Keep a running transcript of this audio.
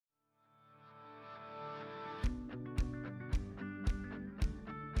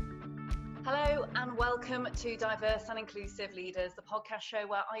Hello and welcome to Diverse and Inclusive Leaders, the podcast show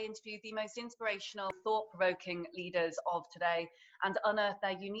where I interview the most inspirational, thought-provoking leaders of today and unearth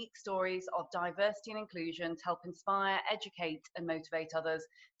their unique stories of diversity and inclusion to help inspire, educate and motivate others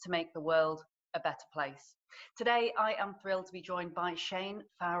to make the world a better place. Today, I am thrilled to be joined by Shane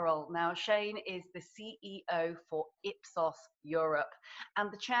Farrell. Now, Shane is the CEO for Ipsos Europe and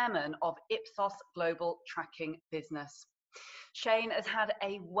the chairman of Ipsos Global Tracking Business. Shane has had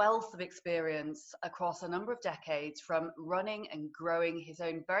a wealth of experience across a number of decades, from running and growing his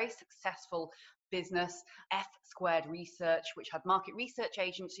own very successful business, F Squared Research, which had market research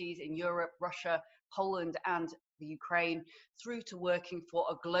agencies in Europe, Russia, Poland, and the Ukraine, through to working for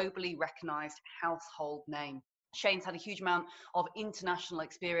a globally recognized household name. Shane's had a huge amount of international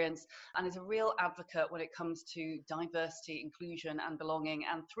experience and is a real advocate when it comes to diversity, inclusion and belonging,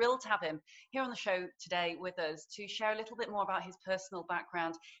 and thrilled to have him here on the show today with us to share a little bit more about his personal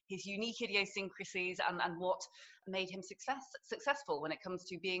background, his unique idiosyncrasies and what made him successful when it comes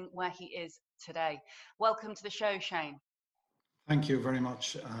to being where he is today. Welcome to the show, Shane. Thank you very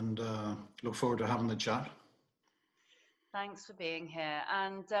much, and look forward to having the chat. Thanks for being here.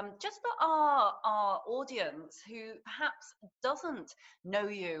 And just for our audience who perhaps doesn't know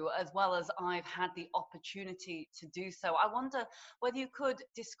you as well as I've had the opportunity to do so, I wonder whether you could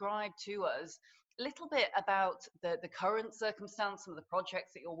describe to us a little bit about the current circumstance, some of the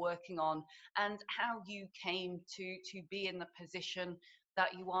projects that you're working on, and how you came to be in the position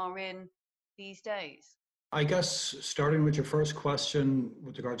that you are in these days. I guess starting with your first question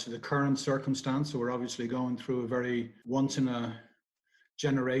with regard to the current circumstance, so we're obviously going through a very once in a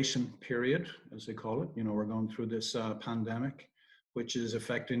generation period, as they call it. You know, we're going through this pandemic, which is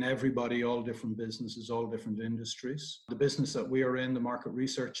affecting everybody, all different businesses, all different industries. The business that we are in, the market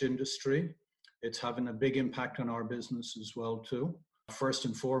research industry, it's having a big impact on our business as well too. First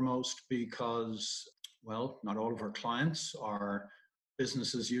and foremost, because, well, not all of our clients are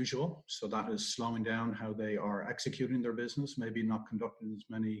business as usual, so that is slowing down how they are executing their business, maybe not conducting as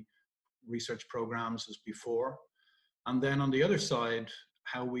many research programs as before. And then on the other side,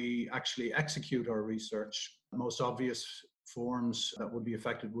 how we actually execute our research. The most obvious forms that would be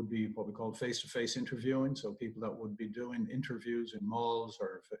affected would be what we call face-to-face interviewing, so people that would be doing interviews in malls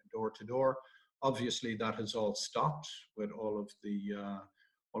or door-to-door. Obviously, that has all stopped with all of the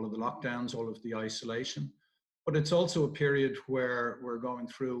lockdowns, all of the isolation. But it's also a period where we're going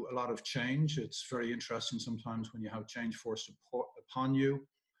through a lot of change. It's very interesting sometimes when you have change forced upon you,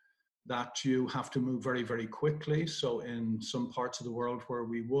 that you have to move very, very quickly. So in some parts of the world where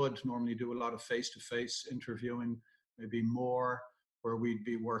we would normally do a lot of face-to-face interviewing, maybe more, where we'd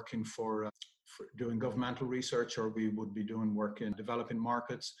be working for doing governmental research, or we would be doing work in developing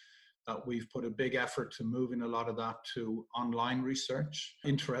markets, that we've put a big effort to moving a lot of that to online research.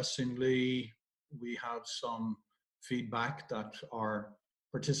 Interestingly, we have some feedback that our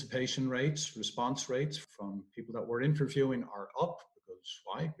participation rates, response rates from people that we're interviewing are up. Because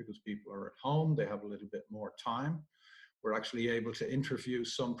why? Because people are at home, they have a little bit more time. We're actually able to interview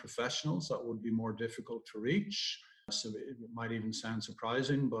some professionals that would be more difficult to reach. So it might even sound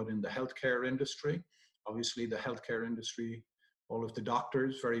surprising, but in the healthcare industry, obviously the healthcare industry, all of the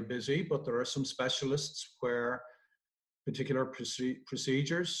doctors very busy, but there are some specialists where particular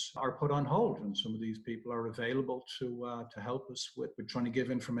procedures are put on hold, and some of these people are available to help us with trying to give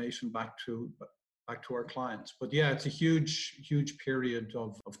information back to our clients. But yeah, it's a huge period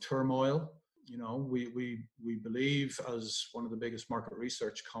of turmoil. You know, we believe, as one of the biggest market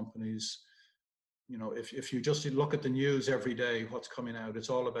research companies, you know, if you just look at the news every day, what's coming out,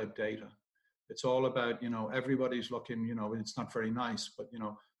 it's all about data. It's all about, you know, everybody's looking, you know, it's not very nice, but, you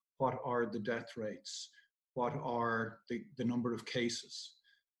know, what are the death rates? What are the number of cases?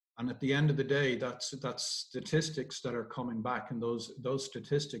 And at the end of the day, that's statistics that are coming back, and those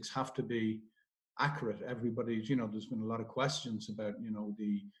statistics have to be accurate. Everybody's, you know, there's been a lot of questions about, you know,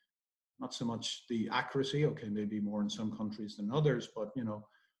 not so much the accuracy, okay, maybe more in some countries than others, but, you know,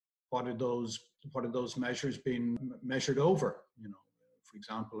 what are those measures being measured over? You know, for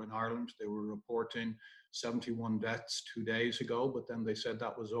example, in Ireland, they were reporting 71 deaths 2 days ago, but then they said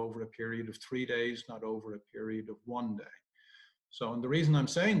that was over a period of 3 days, not over a period of 1 day. So, and the reason I'm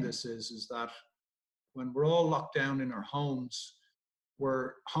saying this is that when we're all locked down in our homes,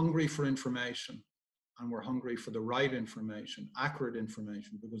 we're hungry for information, and we're hungry for the right information, accurate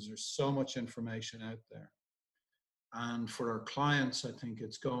information, because there's so much information out there. And for our clients, I think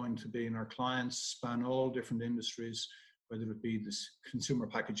it's going to be, and our clients span all different industries, whether it be this consumer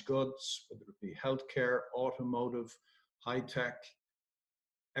packaged goods, whether it be healthcare, automotive, high tech.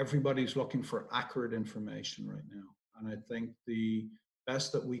 Everybody's looking for accurate information right now. And I think the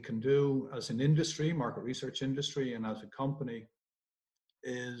best that we can do as an industry, market research industry, and as a company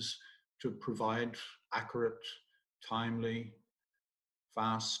is to provide accurate, timely,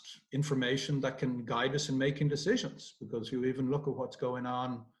 fast information that can guide us in making decisions. Because you even look at what's going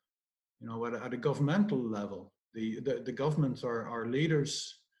on, at a governmental level. The governments, our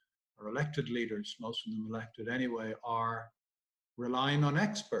leaders, our elected leaders, most of them elected anyway, are relying on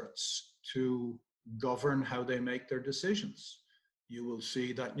experts to govern how they make their decisions. You will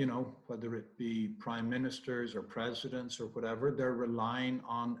see that, whether it be prime ministers or presidents or whatever, they're relying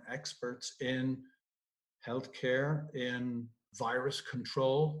on experts in healthcare, in virus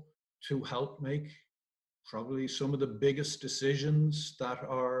control, to help make probably some of the biggest decisions that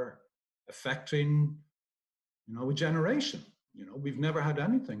are affecting, a generation. We've never had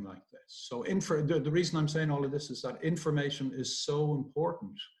anything like this. So the reason I'm saying all of this is that information is so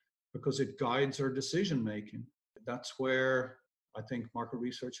important because it guides our decision making. That's where I think market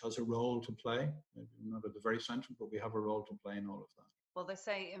research has a role to play. Maybe not at the very center, but we have a role to play in all of that. Well, they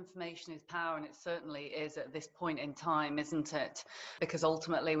say information is power, and it certainly is at this point in time, isn't it? Because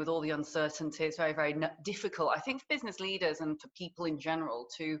ultimately, with all the uncertainty, it's very, very difficult, I think, for business leaders and for people in general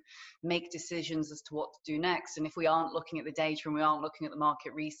to make decisions as to what to do next. And if we aren't looking at the data and we aren't looking at the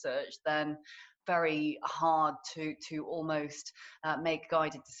market research, then very hard to almost make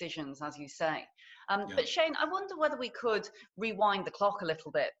guided decisions, as you say. But Shane, I wonder whether we could rewind the clock a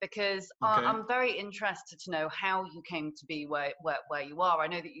little bit, because I'm very interested to know how you came to be where you are. I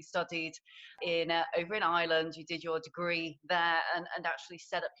know that you studied over in Ireland, you did your degree there and actually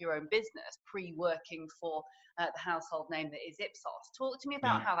set up your own business, pre-working for the household name that is Ipsos. Talk to me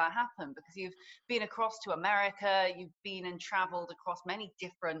about how that happened, because you've been across to America, you've been and traveled across many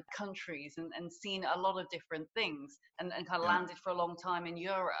different countries and seen a lot of different things and kind of landed for a long time in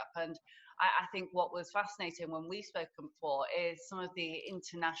Europe. And I think what was fascinating when we've spoken before is some of the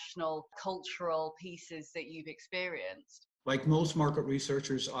international cultural pieces that you've experienced. Like most market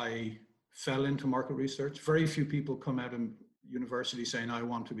researchers, I fell into market research. Very few people come out of university saying, I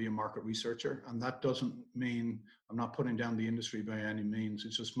want to be a market researcher. And that doesn't mean, I'm not putting down the industry by any means.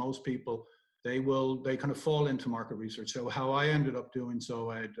 It's just most people, they kind of fall into market research. So how I ended up doing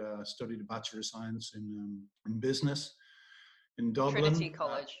so, I'd studied a Bachelor of Science in business in Dublin.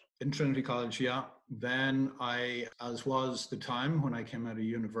 In Trinity College, yeah. Then as was the time when I came out of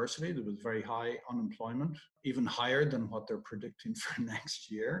university, there was very high unemployment, even higher than what they're predicting for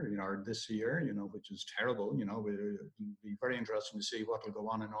next year, or this year, which is terrible. It'll be very interesting to see what will go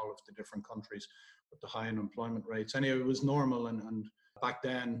on in all of the different countries with the high unemployment rates. Anyway, it was normal, and back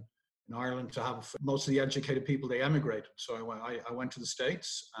then in Ireland, to have most of the educated people, they emigrated. So I went to the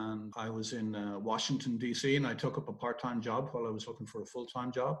States, and I was in Washington, D.C., and I took up a part-time job while I was looking for a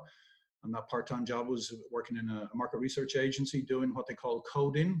full-time job. And that part-time job was working in a market research agency doing what they call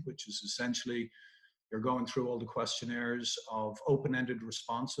coding, which is essentially you're going through all the questionnaires of open-ended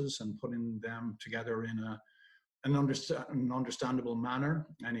responses and putting them together in an understandable manner.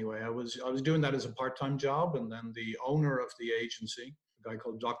 Anyway, I was doing that as a part-time job, and then the owner of the agency, a guy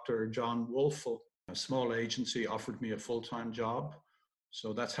called Dr. John Wolfel, a small agency, offered me a full-time job.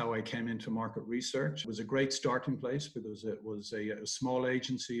 So that's how I came into market research. It was a great starting place because it was a small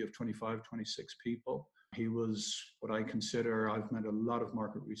agency of 25, 26 people. He was what I consider, I've met a lot of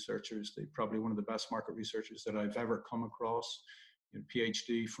market researchers. They're probably one of the best market researchers that I've ever come across.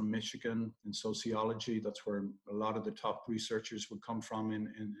 PhD from Michigan in sociology. That's where a lot of the top researchers would come from in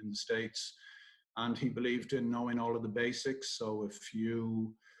the States. And he believed in knowing all of the basics. So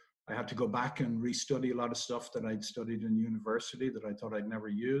I had to go back and restudy a lot of stuff that I'd studied in university that I thought I'd never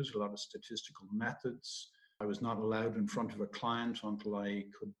use, a lot of statistical methods. I was not allowed in front of a client until I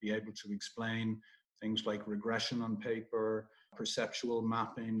could be able to explain things like regression on paper, perceptual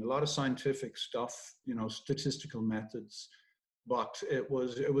mapping, a lot of scientific stuff, statistical methods. But it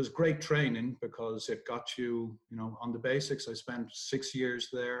was great training because it got you, on the basics. I spent 6 years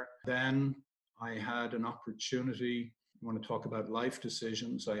there. Then I had an opportunity. I want to talk about life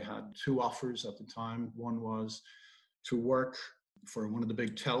decisions. I had 2 offers at the time. One was to work for one of the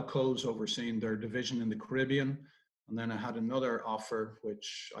big telcos overseeing their division in the Caribbean. And then I had another offer,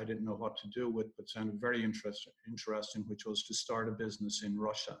 which I didn't know what to do with, but sounded very interesting, which was to start a business in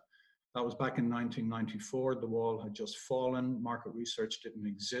Russia. That was back in 1994. The wall had just fallen. Market research didn't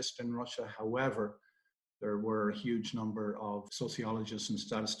exist in Russia. However, there were a huge number of sociologists and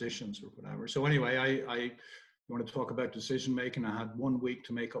statisticians or whatever. So anyway, I want to talk about decision making. I had 1 week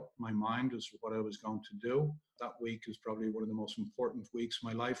to make up my mind as to what I was going to do. That week is probably one of the most important weeks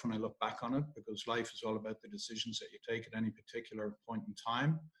of my life when I look back on it, because life is all about the decisions that you take at any particular point in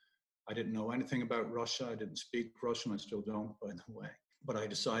time. I didn't know anything about Russia. I didn't speak Russian. I still don't, by the way. but I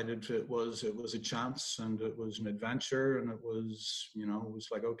decided it was a chance and it was an adventure, and it was, it was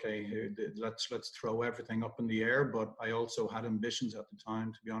like, okay, let's throw everything up in the air. But I also had ambitions at the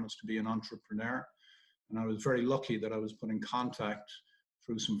time, to be honest, to be an entrepreneur. And I was very lucky that I was put in contact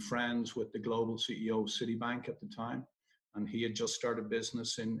through some friends with the global CEO of Citibank at the time. And he had just started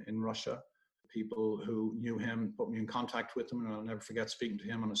business in Russia. People who knew him put me in contact with him, and I'll never forget speaking to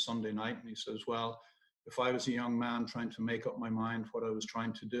him on a Sunday night. And he says, well, if I was a young man trying to make up my mind what I was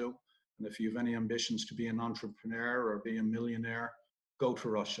trying to do, and if you have any ambitions to be an entrepreneur or be a millionaire, go to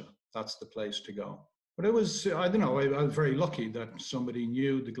Russia. That's the place to go. But it was, I don't know, I was very lucky that somebody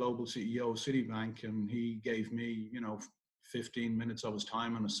knew the global CEO of Citibank, and he gave me, 15 minutes of his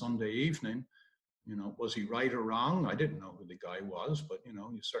time on a Sunday evening. Was he right or wrong? I didn't know who the guy was, but,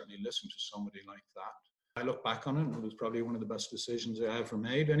 you certainly listen to somebody like that. I look back on it, and it was probably one of the best decisions I ever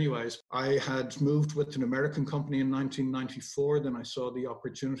made. Anyways, I had moved with an American company in 1994. Then I saw the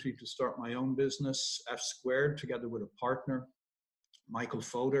opportunity to start my own business, F Squared, together with a partner, Michael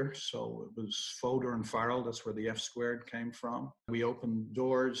Fodor. So it was Fodor and Farrell. That's where the F Squared came from. We opened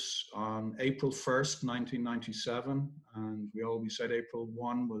doors on April 1st, 1997. And we always said April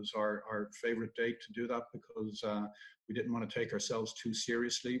 1 was our favorite date to do that, because we didn't want to take ourselves too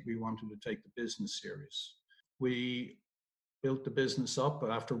seriously. We wanted to take the business serious. We built the business up, but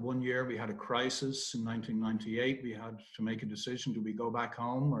after 1 year, we had a crisis. In 1998, we had to make a decision. Do we go back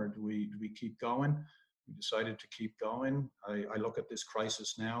home, or do we keep going? We decided to keep going. I look at this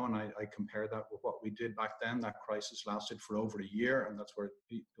crisis now, and I compare that with what we did back then. That crisis lasted for over a year, and that's where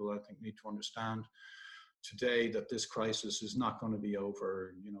people, I think, need to understand today that this crisis is not going to be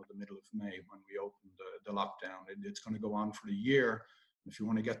over, the middle of May when we open the lockdown. It's going to go on for a year. If you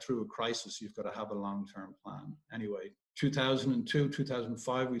want to get through a crisis, you've got to have a long-term plan. Anyway, 2002,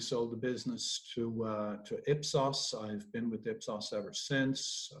 2005, we sold the business to Ipsos. I've been with Ipsos ever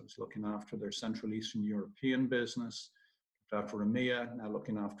since. I was looking after their Central Eastern European business, looked after EMEA, now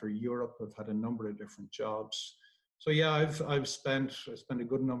looking after Europe. I've had a number of different jobs. So yeah, I spent a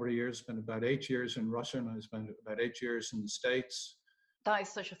good number of years, spent about 8 years in Russia, and I spent about 8 years in the States. That is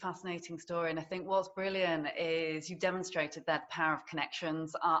such a fascinating story. And I think what's brilliant is you've demonstrated that power of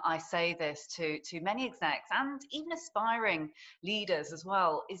connections. I say this to many execs and even aspiring leaders as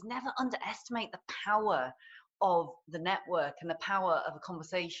well, is never underestimate the power of the network and the power of a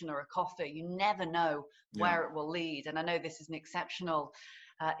conversation or a coffee. You never know where it will lead. And I know this is an exceptional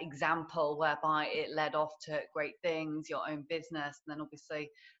example whereby it led off to great things, your own business, and then obviously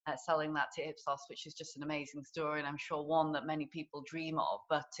selling that to Ipsos, which is just an amazing story, and I'm sure one that many people dream of,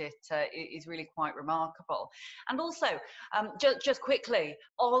 but it is really quite remarkable. And also, just quickly,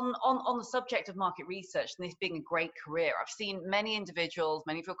 on the subject of market research, and this being a great career, I've seen many individuals,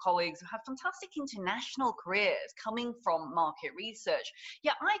 many of your colleagues who have fantastic international careers coming from market research.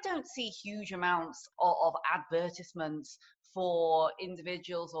 Yeah, I don't see huge amounts of advertisements for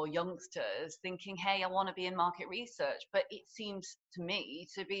individuals or youngsters thinking, hey, I want to be in market research. But it seems to me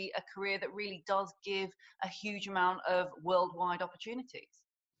to be a career that really does give a huge amount of worldwide opportunities.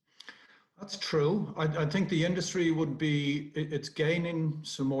 That's true. I think the industry it's gaining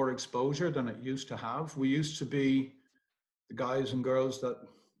some more exposure than it used to have. We used to be the guys and girls that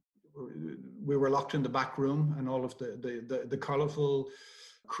we were locked in the back room, and all of the colorful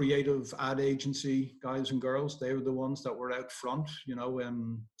creative ad agency guys and girls, they were the ones that were out front,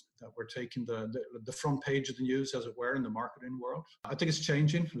 that were taking the front page of the news, as it were, in the marketing world. I think it's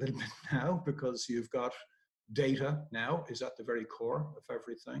changing a little bit now, because you've got data now is at the very core of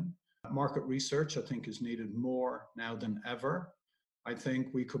everything. Market research, I think, is needed more now than ever. I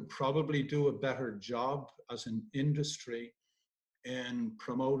think we could probably do a better job as an industry in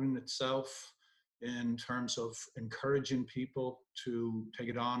promoting itself, in terms of encouraging people to take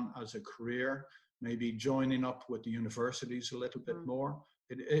it on as a career, maybe joining up with the universities a little bit more.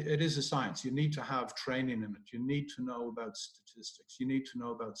 It is a science. You need to have training in it. You need to know about statistics. You need to know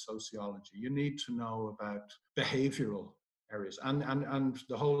about sociology. You need to know about behavioral areas. And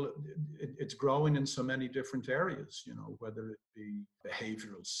the whole, it's growing in so many different areas, whether it be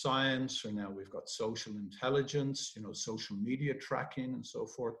behavioral science, or now we've got social intelligence, social media tracking and so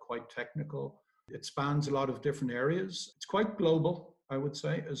forth, quite technical. It spans a lot of different areas. It's quite global, I would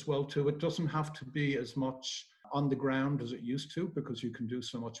say, as well, too. It doesn't have to be as much on the ground as it used to, because you can do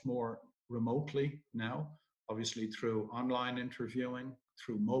so much more remotely now, obviously through online interviewing,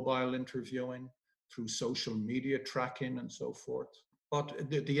 through mobile interviewing, through social media tracking and so forth. But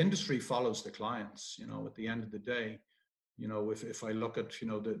the industry follows the clients, at the end of the day. If I look at,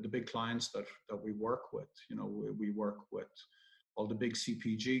 the big clients that we work with, we work with all the big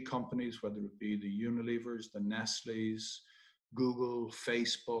CPG companies, whether it be the Unilevers, the Nestle's, Google,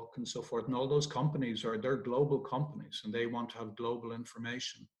 Facebook, and so forth. And all those companies they're global companies, and they want to have global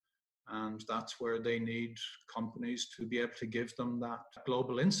information. And that's where they need companies to be able to give them that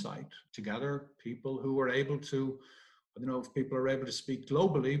global insight together. People who are able to, I don't know if people are able to speak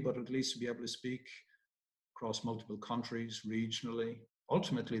globally, but at least to be able to speak across multiple countries, regionally.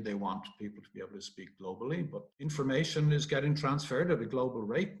 Ultimately, they want people to be able to speak globally, but information is getting transferred at a global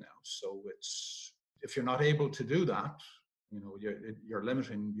rate now. So if you're not able to do that, you're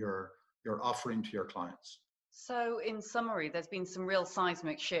limiting your offering to your clients. So in summary, there's been some real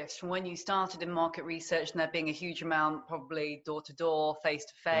seismic shifts from when you started in market research and there being a huge amount, probably door to door, face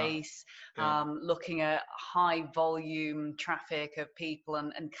to face, looking at high volume traffic of people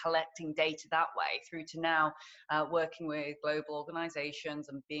and collecting data that way, through to now working with global organizations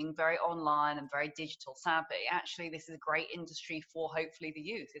and being very online and very digital savvy. Actually, this is a great industry for hopefully the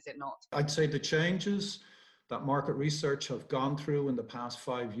youth, is it not? I'd say the changes that market research have gone through in the past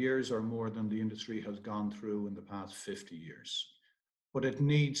 5 years are more than the industry has gone through in the past 50 years. But it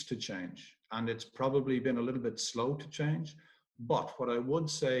needs to change, and it's probably been a little bit slow to change. But what I would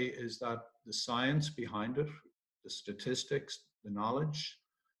say is that the science behind it, the statistics, the knowledge,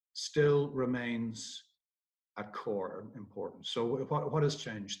 still remains at core importance. So what has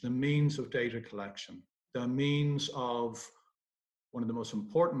changed? The means of data collection, the means of one of the most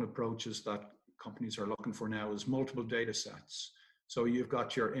important approaches that companies are looking for now is multiple data sets. So you've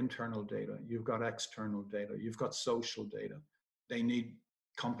got your internal data, you've got external data, you've got social data. They need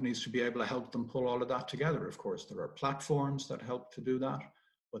companies to be able to help them pull all of that together. Of course, there are platforms that help to do that,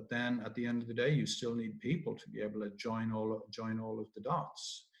 but then at the end of the day, you still need people to be able to join all of the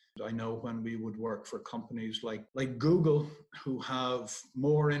dots. I know when we would work for companies like Google, who have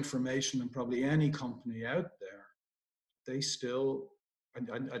more information than probably any company out there, they still,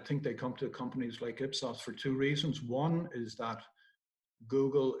 I think they come to companies like Ipsos for two reasons. One is that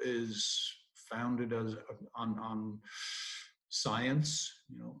Google is founded on science,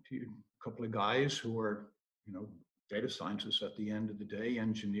 a couple of guys who are, data scientists at the end of the day,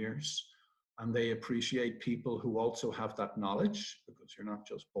 engineers, and they appreciate people who also have that knowledge, because you're not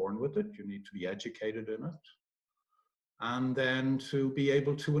just born with it, you need to be educated in it. And then to be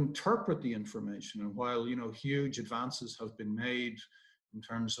able to interpret the information. And while, huge advances have been made in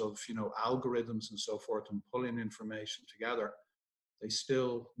terms of, algorithms and so forth and pulling information together, they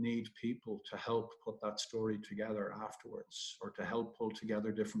still need people to help put that story together afterwards, or to help pull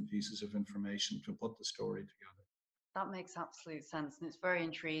together different pieces of information to put the story together. That makes absolute sense, and it's very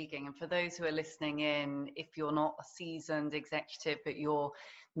intriguing. And for those who are listening in, if you're not a seasoned executive, but you're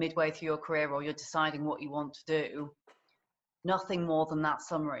midway through your career or you're deciding what you want to do, nothing more than that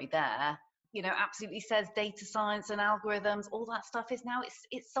summary there, absolutely says data science and algorithms, all that stuff is now,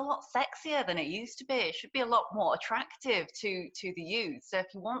 it's a lot sexier than it used to be. It should be a lot more attractive to the youth. So if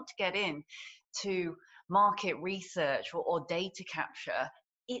you want to get in to market research or data capture,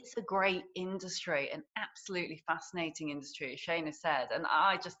 it's a great industry, an absolutely fascinating industry, as Shana said. And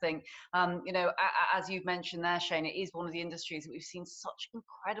I just think, as you've mentioned there, Shana, it is one of the industries that we've seen such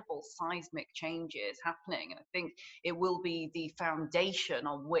incredible seismic changes happening. And I think it will be the foundation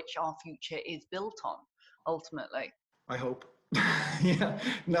on which our future is built on, ultimately. I hope. Yeah,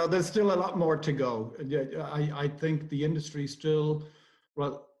 no, there's still a lot more to go. I think the industry still,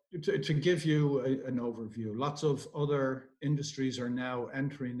 well, to give you an overview, lots of other industries are now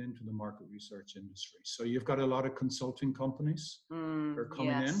entering into the market research industry. So you've got a lot of consulting companies that are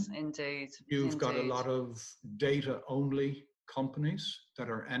coming in. Yes, indeed. You've got a lot of data-only companies that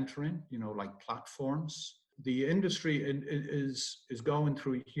are entering, like platforms. The industry is going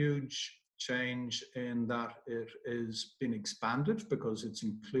through a huge change in that it is being expanded because it's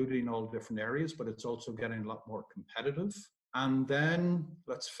including all different areas, but it's also getting a lot more competitive. And then,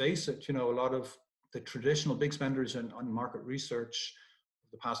 let's face it, a lot of the traditional big spenders on market research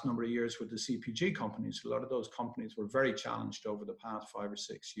the past number of years with the CPG companies, a lot of those companies were very challenged over the past 5 or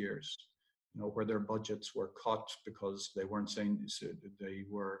 6 years, where their budgets were cut because they weren't saying they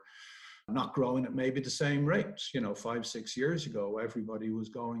were not growing at maybe the same rate. 5, 6 years ago, everybody was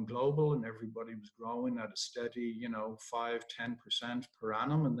going global and everybody was growing at a steady, 5-10% per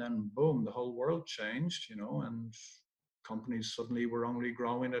annum. And then boom, the whole world changed, and companies suddenly were only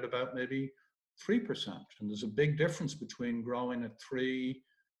growing at about maybe 3%. And there's a big difference between growing at 3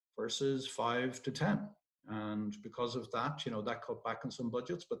 versus 5 to 10. And because of that, that cut back on some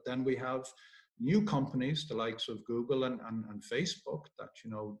budgets. But then we have new companies, the likes of Google and Facebook, that,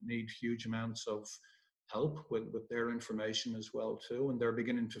 need huge amounts of help with their information as well too. And they're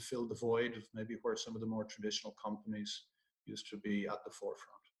beginning to fill the void of maybe where some of the more traditional companies used to be at the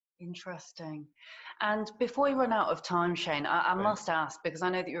forefront. Interesting. And before we run out of time, Shane, I Right. must ask, because I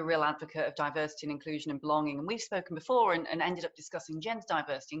know that you're a real advocate of diversity and inclusion and belonging, and we've spoken before and ended up discussing gender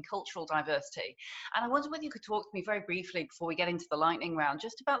diversity and cultural diversity. And I wonder whether you could talk to me very briefly before we get into the lightning round,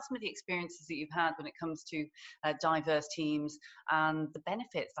 just about some of the experiences that you've had when it comes to diverse teams and the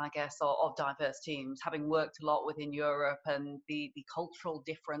benefits, I guess, of diverse teams, having worked a lot within Europe and the cultural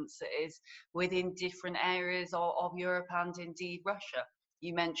differences within different areas of Europe and indeed Russia.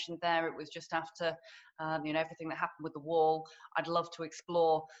 You mentioned there it was just after everything that happened with the wall. I'd love to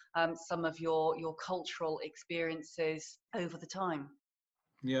explore some of your cultural experiences over the time.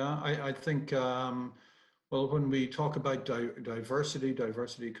 Yeah, I think well, when we talk about diversity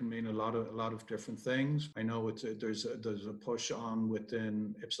can mean a lot of different things. I know there's a push on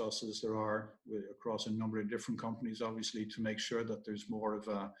within Ipsos, as there are across a number of different companies, obviously, to make sure that there's more of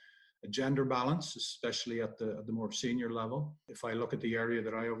a gender balance, especially at the more senior level. If I look at the area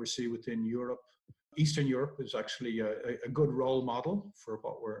that I oversee within Europe, Eastern Europe is actually a good role model for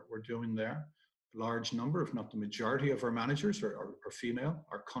what we're doing there. A large number, if not the majority of our managers are female.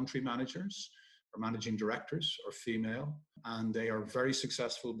 Our country managers, our managing directors are female, and they are very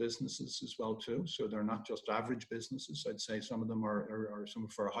successful businesses as well too. So they're not just average businesses. I'd say some of them are some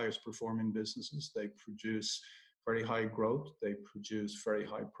of our highest performing businesses. They produce very high growth. They produce very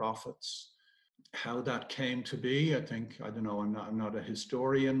high profits. How that came to be, I think, I don't know, I'm not a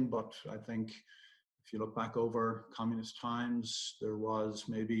historian, but I think if you look back over communist times, there was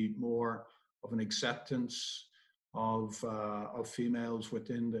maybe more of an acceptance of females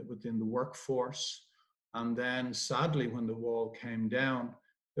within the workforce. And then sadly, when the wall came down,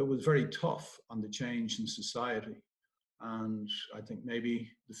 it was very tough on the change in society. And I think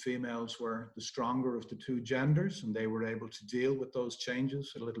maybe the females were the stronger of the two genders, and they were able to deal with those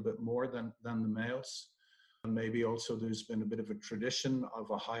changes a little bit more than the males. And maybe also there's been a bit of a tradition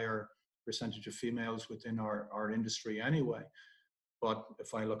of a higher percentage of females within our industry anyway. But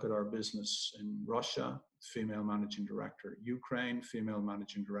if I look at our business in Russia, female managing director; Ukraine, female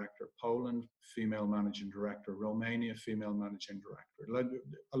managing director; Poland, female managing director; Romania, female managing director.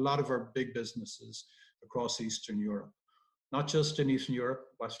 A lot of our big businesses across Eastern Europe. Not just in Eastern Europe,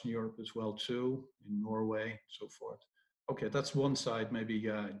 Western Europe as well too, in Norway, so forth. Okay, that's one side, maybe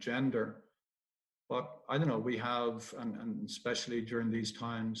gender. But I don't know, we have, and especially during these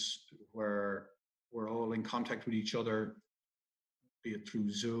times where we're all in contact with each other, be it through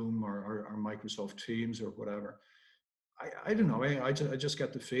Zoom or Microsoft Teams or whatever. I don't know, I just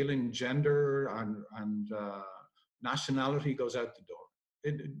get the feeling gender and nationality goes out the door.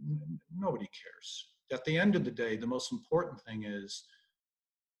 Nobody cares. At the end of the day, the most important thing is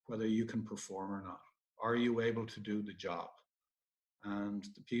whether you can perform or not. Are you able to do the job? And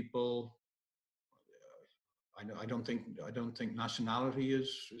the people, I don't think nationality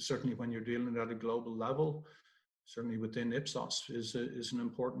is, certainly when you're dealing at a global level, certainly within Ipsos, is an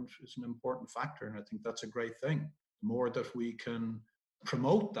important factor, and I think that's a great thing. The more that we can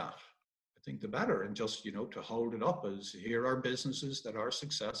promote that, I think the better, and just to hold it up as here are businesses that are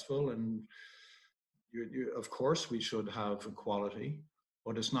successful, and of course we should have equality,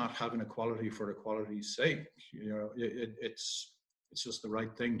 but it's not having equality for equality's sake. It's just the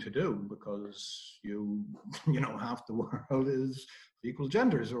right thing to do, because half the world is equal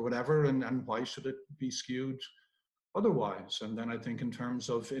genders or whatever, and why should it be skewed otherwise? And then I think in terms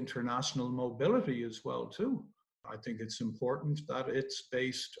of international mobility as well too, I think it's important that it's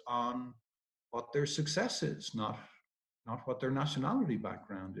based on what their success is, not what their nationality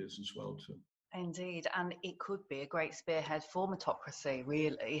background is as well too. Indeed, and it could be a great spearhead for Meritocracy,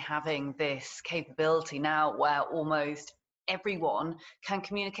 really, having this capability now where almost everyone can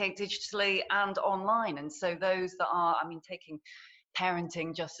communicate digitally and online. And so those that are, taking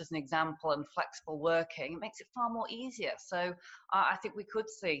parenting just as an example and flexible working, it makes it far more easier. So I think we could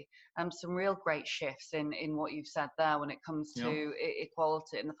see some real great shifts in what you've said there when it comes to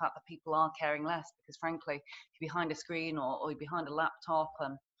equality, and the fact that people are caring less, because frankly, if you're behind a screen or you're behind a laptop,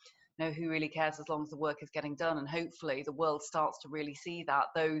 and who really cares as long as the work is getting done? And hopefully the world starts to really see that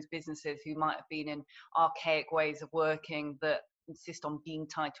those businesses who might have been in archaic ways of working that insist on being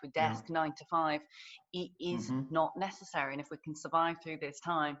tied to a desk 9 to 5, it is not necessary. And if we can survive through this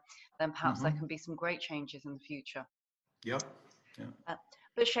time, then perhaps there can be some great changes in the future. Yeah. But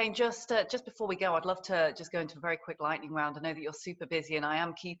But Shane, just before we go, I'd love to just go into a very quick lightning round. I know that you're super busy and I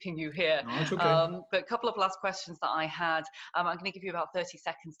am keeping you here. No, it's okay. But a couple of last questions that I had. I'm going to give you about 30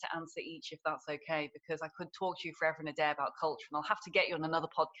 seconds to answer each, if that's okay, because I could talk to you forever and a day about culture. And I'll have to get you on another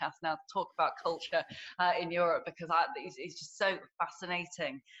podcast now to talk about culture in Europe, because it's just so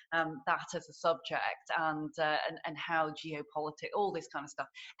fascinating, that as a subject, and how geopolitics, all this kind of stuff.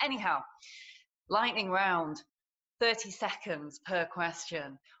 Anyhow, lightning round. 30 seconds per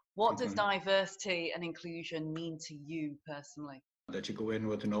question. What does diversity and inclusion mean to you personally? That you go in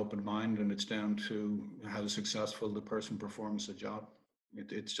with an open mind, and it's down to how successful the person performs the job.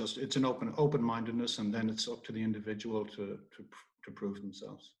 It's an open-mindedness, and then it's up to the individual to prove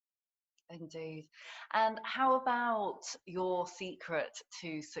themselves. Indeed. And how about your secret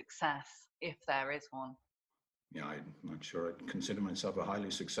to success, if there is one? Yeah, I'm not sure I'd consider myself a highly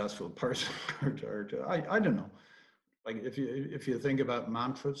successful person. I don't know. Like if you think about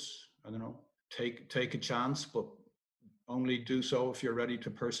mantras, I don't know, take a chance, but only do so if you're ready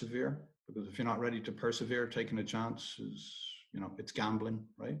to persevere. Because if you're not ready to persevere, taking a chance is, it's gambling,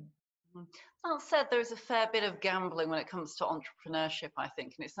 right? That said, there's a fair bit of gambling when it comes to entrepreneurship, I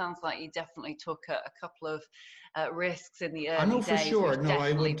think, and it sounds like you definitely took a couple of risks in the early days. I know for sure. No,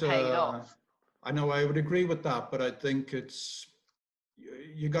 I would. Paid off. I know I would agree with that, but I think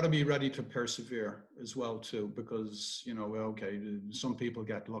you got to be ready to persevere as well too, because okay, some people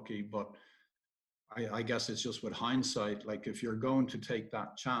get lucky, but I guess it's just with hindsight. Like if you're going to take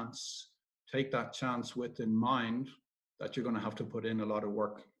that chance with in mind that you're going to have to put in a lot of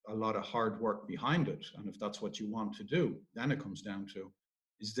work, a lot of hard work behind it. And if that's what you want to do, then it comes down to,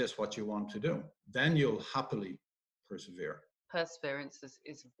 is this what you want to do? Then you'll happily persevere. Perseverance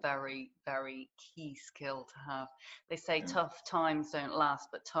is very, very key skill to have. They say tough times don't last,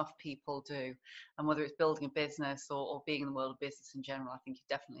 but tough people do. And whether it's building a business or being in the world of business in general, I think you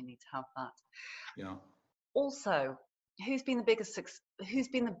definitely need to have that. Yeah. Also, who's been the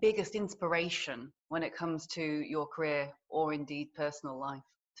biggest inspiration when it comes to your career or indeed personal life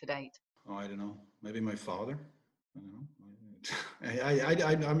to date? Oh, I don't know. Maybe my father. I don't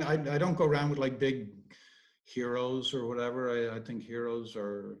know. I don't go around with like big heroes or whatever. I think heroes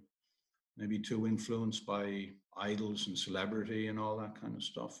are maybe too influenced by idols and celebrity and all that kind of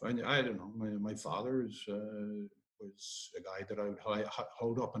stuff. I don't know. My father was a guy that I would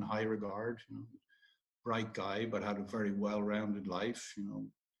hold up in high regard. Bright guy, but had a very well-rounded life. In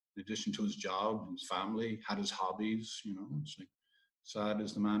addition to his job, his family, had his hobbies. It's like sad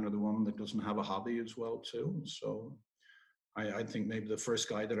is the man or the woman that doesn't have a hobby as well too. So I think maybe the first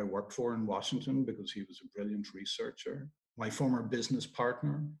guy that I worked for in Washington, because he was a brilliant researcher. My former business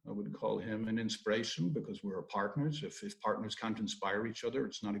partner, I would call him an inspiration, because we're partners. If partners can't inspire each other,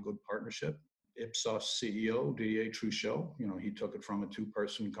 it's not a good partnership. Ipsos CEO, Didier Truchot, he took it from a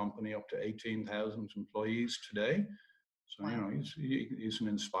 2-person company up to 18,000 employees today. So, he's an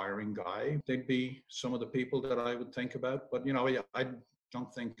inspiring guy. They'd be some of the people that I would think about. But, I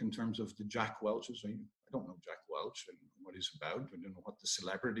don't think in terms of the Jack Welches. I don't know Jack Welch and what he's about. I don't know what the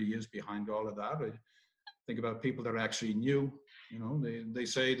celebrity is behind all of that. I think about people that are actually new. They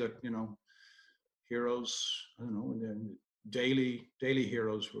say that, heroes, I don't know, daily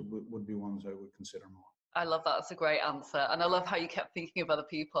heroes would be ones I would consider more. I love that. That's a great answer. And I love how you kept thinking of other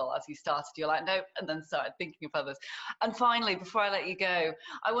people as you started. You're like, nope, and then started thinking of others. And finally, before I let you go,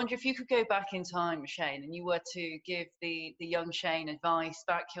 I wonder if you could go back in time, Shane, and you were to give the young Shane advice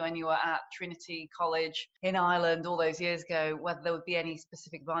back when you were at Trinity College in Ireland all those years ago, whether there would be any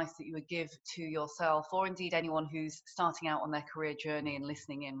specific advice that you would give to yourself or indeed anyone who's starting out on their career journey and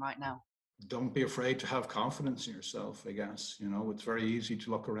listening in right now. Don't be afraid to have confidence in yourself, I guess. It's very easy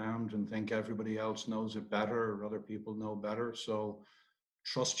to look around and think everybody else knows it better or other people know better. So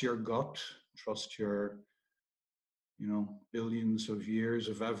trust your gut, trust your, billions of years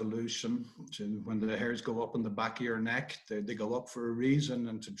of evolution. When the hairs go up on the back of your neck, they go up for a reason,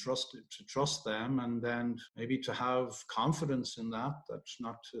 and to trust them, and then maybe to have confidence in that, that's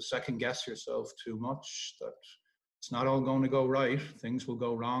not to second guess yourself too much, that it's not all going to go right. Things will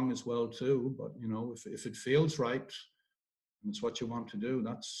go wrong as well too. But if it feels right, and it's what you want to do,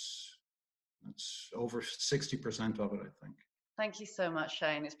 that's over 60% of it, I think. Thank you so much,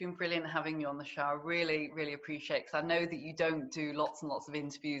 Shane. It's been brilliant having you on the show. I really, really appreciate it, because I know that you don't do lots and lots of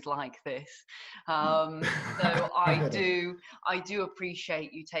interviews like this. So I do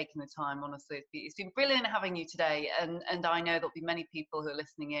appreciate you taking the time, honestly. It's been brilliant having you today. And I know there'll be many people who are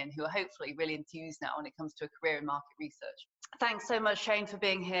listening in who are hopefully really enthused now when it comes to a career in market research. Thanks so much, Shane, for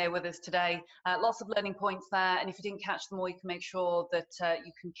being here with us today. Lots of learning points there, and if you didn't catch them all, you can make sure that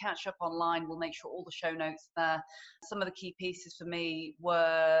you can catch up online. We'll make sure all the show notes are there. Some of the key pieces for me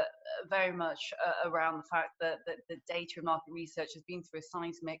were very much around the fact that the data and market research has been through a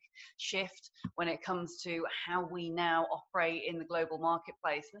seismic shift when it comes to how we now operate in the global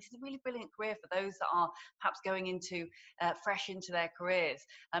marketplace. And this is a really brilliant career for those that are perhaps going into fresh into their careers.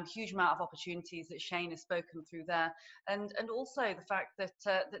 Huge amount of opportunities that Shane has spoken through there, and also the fact that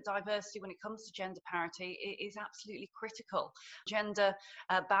that diversity when it comes to gender parity is absolutely critical. Gender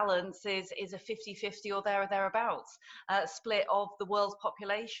balance is a 50-50 or thereabouts split of the world's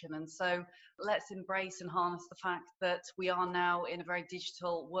population, and so let's embrace and harness the fact that we are now in a very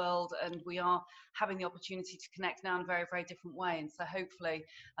digital world, and we are having the opportunity to connect now in a very, very different way. And so hopefully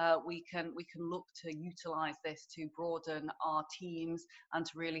we can look to utilize this to broaden our teams and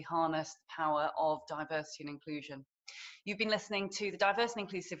to really harness the power of diversity and inclusion. You've been listening to the Diverse and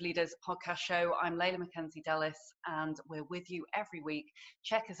Inclusive Leaders podcast show. I'm Layla Mackenzie Dellis, and we're with you every week.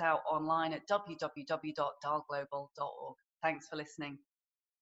 Check us out online at www.dahlglobal.org. Thanks for listening.